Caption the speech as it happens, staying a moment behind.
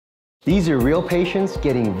These are real patients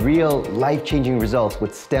getting real life-changing results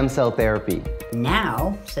with stem cell therapy.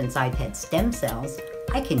 Now, since I've had stem cells,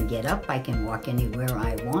 I can get up, I can walk anywhere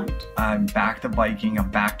I want. I'm back to biking, I'm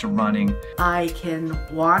back to running. I can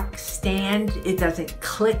walk, stand, it doesn't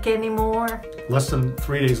click anymore. Less than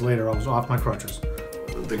 3 days later, I was off my crutches.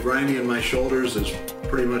 The grinding in my shoulders has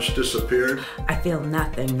pretty much disappeared. I feel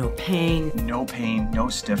nothing, no pain. No pain, no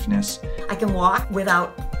stiffness. I can walk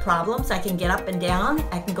without problems. I can get up and down.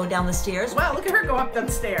 I can go down the stairs. Wow, look at her go up them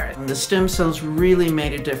stairs. The stem cells really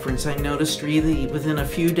made a difference. I noticed really within a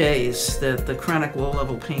few days that the chronic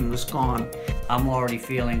low-level pain was gone. I'm already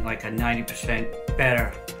feeling like a 90%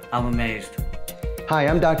 better. I'm amazed. Hi,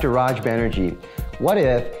 I'm Dr. Raj Banerjee. What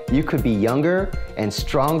if you could be younger and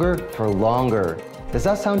stronger for longer? Does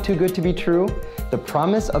that sound too good to be true? The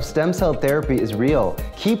promise of stem cell therapy is real.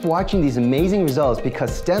 Keep watching these amazing results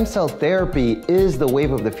because stem cell therapy is the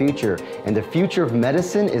wave of the future, and the future of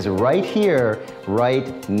medicine is right here,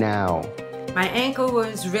 right now. My ankle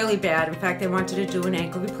was really bad. In fact, they wanted to do an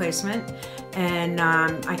ankle replacement. And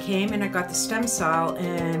I came and I got the stem cell,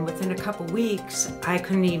 and within a couple weeks, I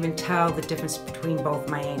couldn't even tell the difference between both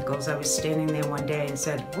my ankles. I was standing there one day and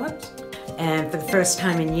said, whoops. And for the first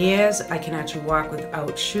time in years, I can actually walk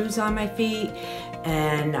without shoes on my feet,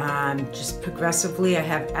 and just progressively, I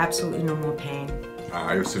have absolutely no more pain.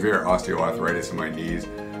 I have severe osteoarthritis in my knees.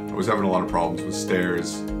 I was having a lot of problems with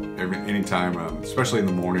stairs anytime, especially in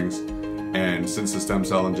the mornings. And since the stem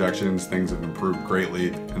cell injections, things have improved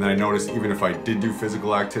greatly. And then I noticed even if I did do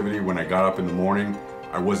physical activity, when I got up in the morning,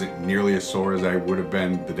 I wasn't nearly as sore as I would have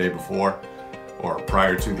been the day before or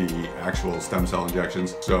prior to the actual stem cell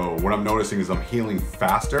injections. So what I'm noticing is I'm healing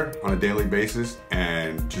faster on a daily basis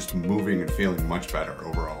and just moving and feeling much better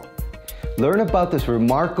overall. Learn about this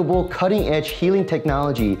remarkable cutting-edge healing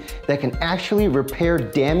technology that can actually repair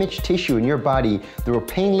damaged tissue in your body through a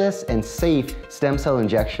painless and safe stem cell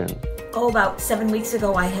injection. Oh, about 7 weeks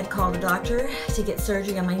ago, I had called a doctor to get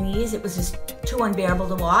surgery on my knees. It was just too unbearable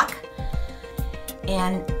to walk.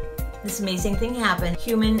 And this amazing thing happened,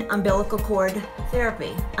 human umbilical cord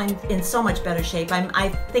therapy. I'm in so much better shape. I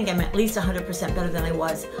think I'm at least 100% better than I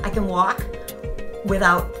was. I can walk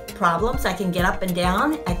without problems. I can get up and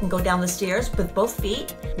down. I can go down the stairs with both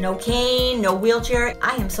feet. No cane, no wheelchair.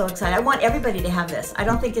 I am so excited. I want everybody to have this. I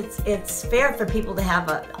don't think it's fair for people to have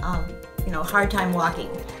a hard time walking.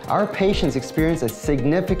 Our patients experience a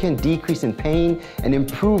significant decrease in pain and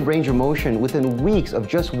improved range of motion within weeks of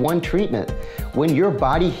just one treatment. When your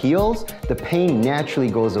body heals, the pain naturally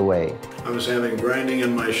goes away. I was having grinding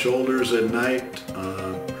in my shoulders at night,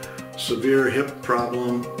 severe hip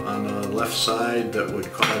problem on the left side that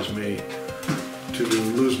would cause me to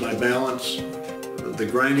lose my balance. The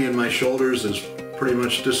grinding in my shoulders has pretty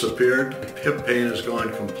much disappeared. Hip pain is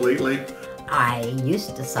gone completely. I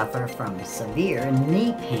used to suffer from severe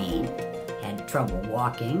knee pain, had trouble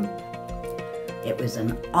walking. It was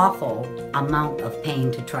an awful amount of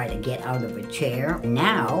pain to try to get out of a chair.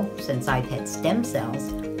 Now, since I've had stem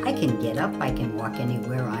cells, I can get up, I can walk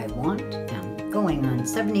anywhere I want. I'm going on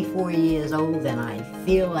 74 years old and I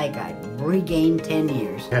feel like I've regained 10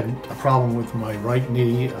 years. I had a problem with my right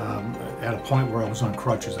knee at a point where I was on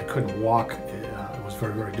crutches. I couldn't walk. It was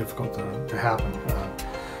very, very difficult to happen.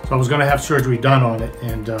 So I was going to have surgery done on it,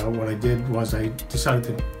 and what I did was I decided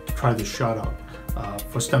to try this shot out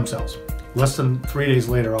for stem cells. Less than 3 days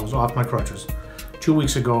later, I was off my crutches. 2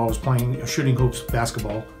 weeks ago, I was playing shooting hoops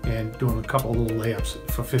basketball and doing a couple of little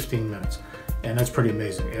layups for 15 minutes. And that's pretty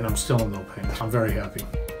amazing, and I'm still in no pain. I'm very happy.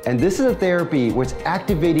 And this is a therapy where it's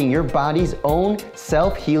activating your body's own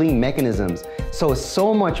self-healing mechanisms. So it's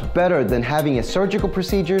so much better than having a surgical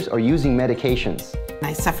procedures or using medications.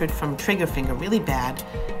 I suffered from trigger finger really bad,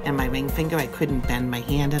 and my ring finger, I couldn't bend my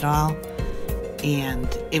hand at all. And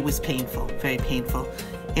it was painful, very painful.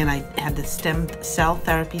 And I had the stem cell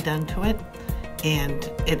therapy done to it. And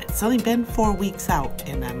it's only been 4 weeks out,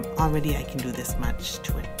 and already I can do this much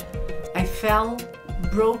to it. I fell,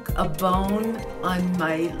 broke a bone on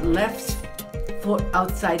my left foot,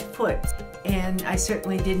 outside foot, and I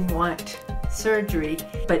certainly didn't want surgery.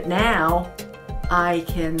 But now I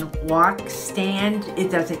can walk, stand, it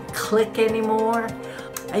doesn't click anymore.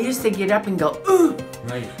 I used to get up and go, ooh,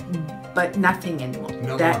 Right. but nothing anymore.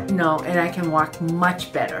 No, and I can walk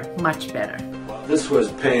much better, much better. This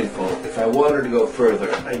was painful. If I wanted to go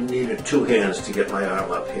further, I needed 2 hands to get my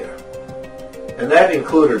arm up here. And that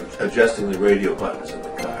included adjusting the radio buttons in the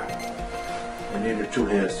car. I needed 2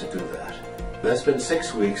 hands to do that. That's been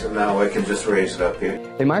 6 weeks, and now I can just raise it up here.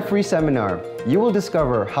 In my free seminar, you will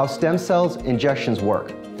discover how stem cells injections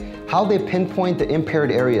work, how they pinpoint the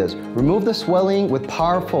impaired areas, remove the swelling with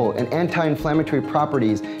powerful and anti-inflammatory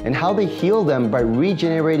properties, and how they heal them by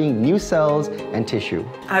regenerating new cells and tissue.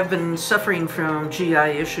 I've been suffering from GI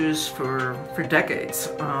issues for decades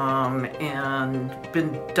and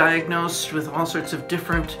been diagnosed with all sorts of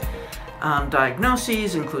different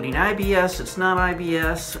diagnoses, including IBS. It's not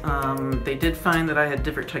IBS. They did find that I had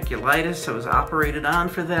diverticulitis. I was operated on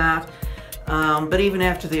for that. But even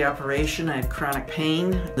after the operation, I had chronic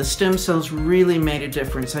pain. The stem cells really made a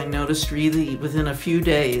difference. I noticed really within a few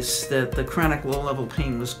days that the chronic low-level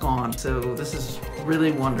pain was gone. So this is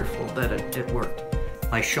really wonderful that it worked.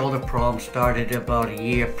 My shoulder problem started about a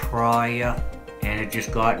year prior, and it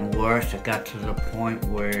just gotten worse. It got to the point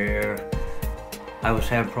where I was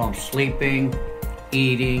having problems sleeping,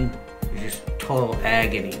 eating. It was just total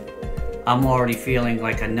agony. I'm already feeling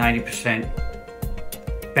like a 90%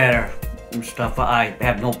 better and stuff. I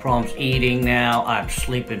have no problems eating now. I'm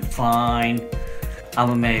sleeping fine. I'm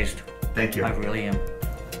amazed. Thank you. I really am.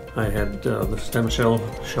 I had the stem cell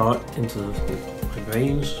shot into my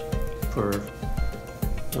veins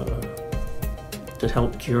to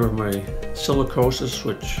help cure my silicosis,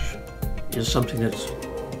 which is something that's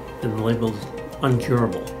been labeled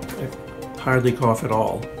uncurable. I hardly cough at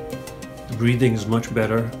all. The breathing is much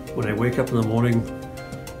better. When I wake up in the morning,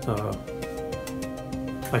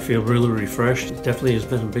 I feel really refreshed. It definitely has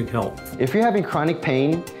been a big help. If you're having chronic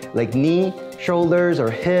pain, like knee, shoulders, or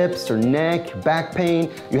hips, or neck, back pain,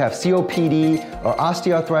 you have COPD, or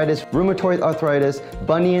osteoarthritis, rheumatoid arthritis,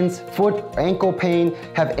 bunions, foot, ankle pain,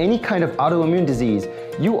 have any kind of autoimmune disease,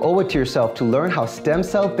 you owe it to yourself to learn how stem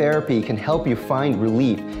cell therapy can help you find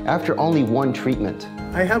relief after only one treatment.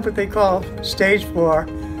 I have what they call stage 4,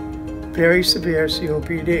 very severe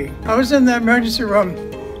COPD. I was in the emergency room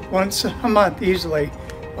once a month easily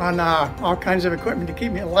on all kinds of equipment to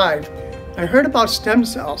keep me alive. I heard about stem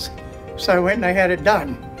cells, so I went and I had it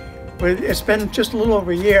done. It's been just a little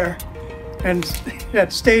over a year, and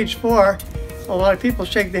at stage 4, a lot of people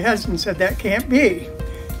shake their heads and said, that can't be.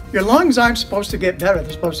 Your lungs aren't supposed to get better,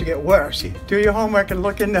 they're supposed to get worse. Do your homework and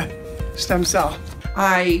look into stem cell.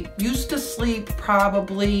 I used to sleep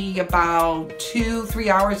probably about 2-3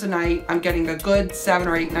 hours a night. I'm getting a good 7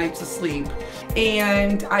 or 8 nights of sleep.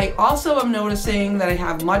 And I also am noticing that I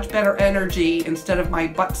have much better energy. Instead of my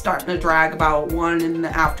butt starting to drag about 1 in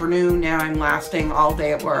the afternoon, now I'm lasting all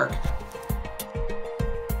day at work.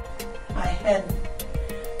 I had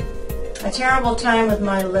a terrible time with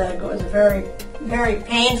my leg. It was very, very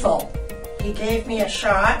painful. He gave me a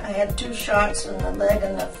shot. I had 2 shots in the leg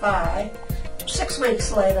and the thigh. 6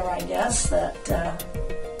 weeks later, I guess, that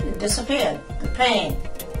it disappeared, the pain.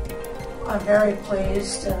 I'm very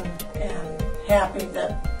pleased and happy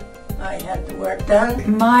that I had the work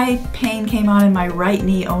done. My pain came on in my right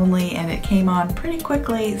knee only, and it came on pretty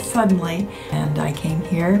quickly, suddenly. And I came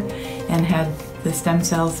here and had the stem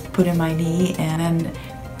cells put in my knee, and then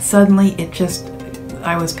suddenly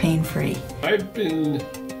I was pain-free. I've been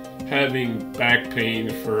having back pain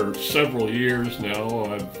for several years now.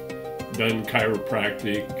 I've done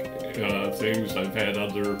chiropractic things. I've had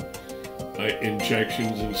other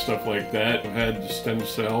injections and stuff like that. I've had the stem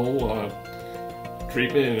cell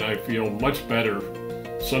treatment, and I feel much better.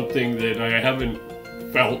 Something that I haven't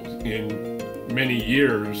felt in many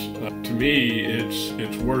years. To me,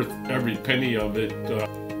 it's worth every penny of it.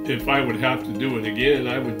 If I would have to do it again,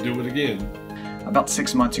 I would do it again. About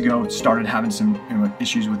 6 months ago, started having some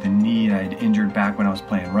issues with the knee. I had injured back when I was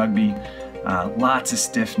playing rugby. Lots of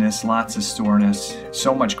stiffness, lots of soreness,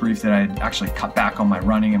 so much grief that I had actually cut back on my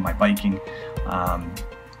running and my biking.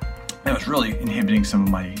 It was really inhibiting some of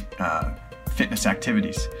my fitness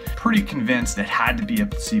activities. Pretty convinced it had to be a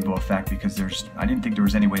placebo effect because I didn't think there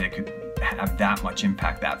was any way that could have that much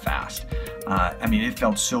impact that fast. I mean, it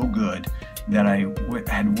felt so good that I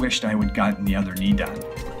had wished I would gotten the other knee done.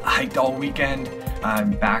 I hiked all weekend.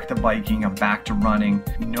 I'm back to biking, I'm back to running.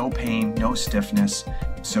 No pain, no stiffness.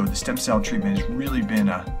 So the stem cell treatment has really been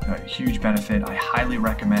a huge benefit. I highly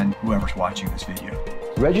recommend whoever's watching this video.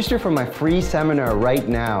 Register for my free seminar right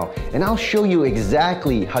now, and I'll show you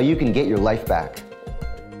exactly how you can get your life back.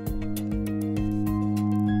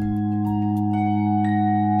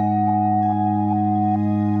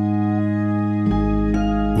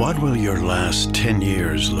 What will your last 10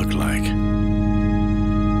 years look like?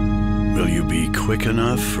 Will you be quick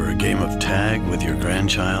enough for a game of tag with your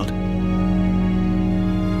grandchild?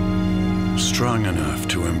 Strong enough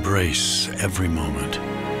to embrace every moment?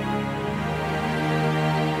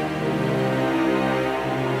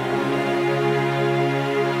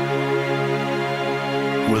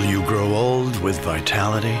 Will you grow old with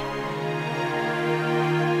vitality?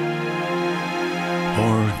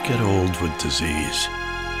 Or don't get old with disease.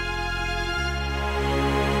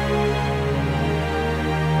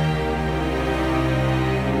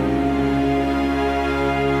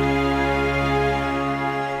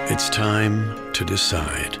 It's time to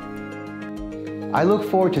decide. I look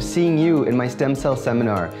forward to seeing you in my stem cell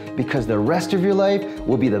seminar because the rest of your life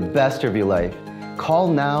will be the best of your life. Call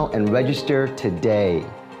now and register today.